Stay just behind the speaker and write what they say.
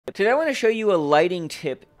Today I want to show you a lighting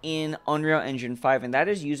tip in Unreal Engine 5, and that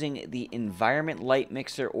is using the environment light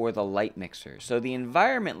mixer or the light mixer. So the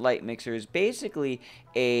environment light mixer is basically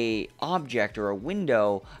a object or a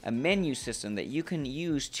window, a menu system that you can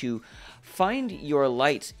use to find your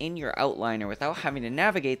lights in your outliner without having to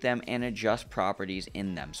navigate them and adjust properties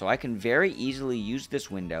in them. So I can very easily use this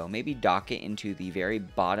window, maybe dock it into the very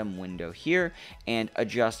bottom window here, and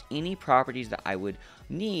adjust any properties that I would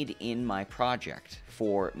need in my project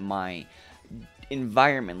for my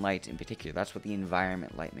environment lights in particular. That's what the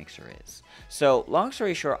environment light mixer is. So long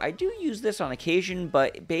story short, I do use this on occasion,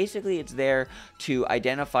 but basically it's there to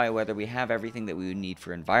identify whether we have everything that we would need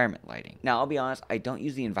for environment lighting. Now I'll be honest, I don't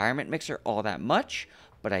use the environment mixer all that much,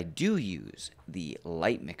 but I do use the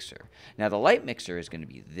light mixer. Now the light mixer is going to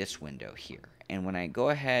be this window here. And when I go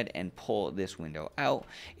ahead and pull this window out,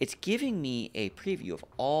 it's giving me a preview of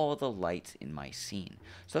all the lights in my scene.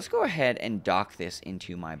 So let's go ahead and dock this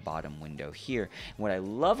into my bottom window here. And what I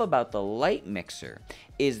love about the light mixer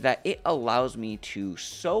is that it allows me to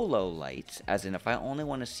solo lights, as in if I only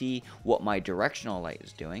want to see what my directional light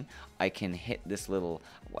is doing, I can hit this little,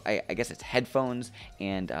 I guess it's headphones,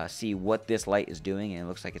 and see what this light is doing, and it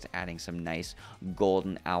looks like it's adding some nice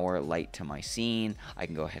golden hour light to my scene. I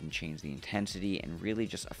can go ahead and change the intensity and really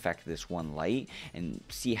just affect this one light and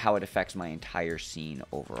see how it affects my entire scene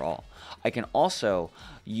overall. I can also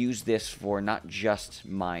use this for not just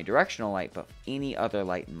my directional light, but any other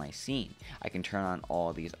light in my scene. I can turn on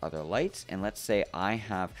all these other lights, and let's say I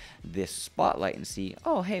have this spotlight and see,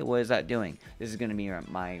 oh hey, what is that doing? This is going to be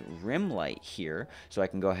my rim light here, so I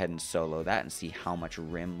can go ahead and solo that and see how much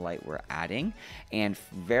rim light we're adding. And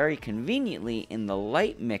very conveniently in the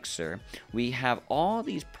light mixer, we have all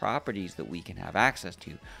these properties that we can have access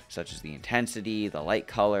to, such as the intensity, the light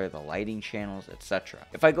color, the lighting channels, etc.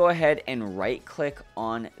 If I go ahead and right click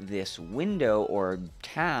on this window or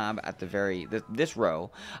tab at the this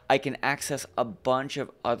row, I can access a bunch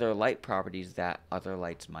of other light properties that other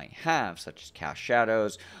lights might have, such as cast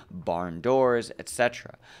shadows, barn doors,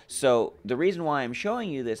 etc. So the reason why I'm showing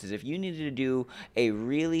you this is if you needed to do a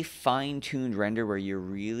really fine-tuned render where you're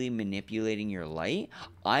really manipulating your light,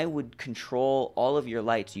 I would control all of your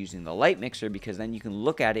lights using the light mixer, because then you can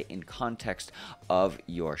look at it in context of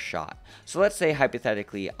your shot. So let's say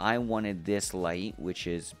hypothetically I wanted this light, which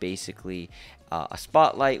is basically a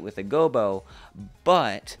spotlight with a gobo,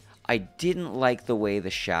 but I didn't like the way the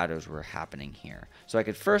shadows were happening here. So I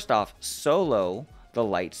could first off solo the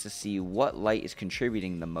lights to see what light is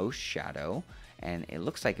contributing the most shadow, and it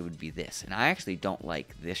looks like it would be this, and I actually don't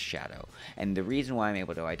like this shadow. And the reason why I'm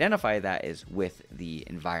able to identify that is with the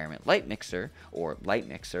environment light mixer or light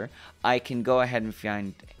mixer, I can go ahead and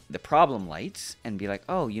find the problem lights and be like,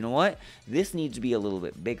 oh, you know what, this needs to be a little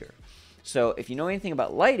bit bigger. So if you know anything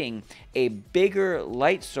about lighting, a bigger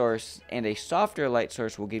light source and a softer light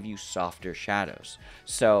source will give you softer shadows.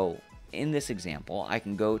 So in this example, I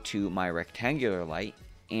can go to my rectangular light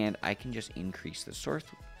and I can just increase the source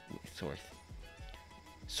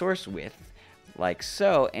width like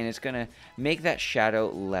so, and it's going to make that shadow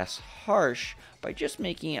less harsh by just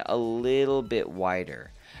making it a little bit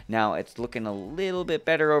wider. Now it's looking a little bit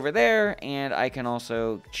better over there, and I can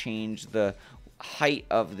also change the height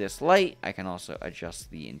of this light. I can also adjust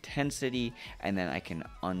the intensity, and then I can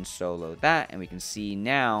unsolo that, and we can see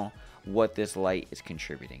now what this light is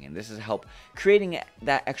contributing, and this is help creating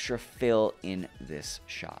that extra fill in this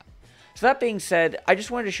shot. So that being said, I just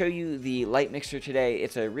wanted to show you the light mixer today.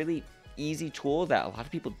 It's a really easy tool that a lot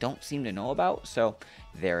of people don't seem to know about, so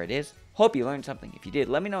there it is. Hope you learned something. If you did,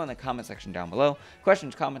 let me know in the comment section down below.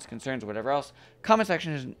 Questions, comments, concerns, whatever else. Comment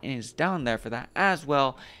section is down there for that as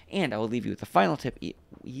well. And I will leave you with the final tip.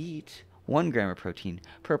 Eat 1 gram of protein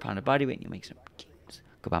per pound of body weight and you'll make some gains.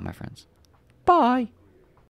 Goodbye, my friends. Bye.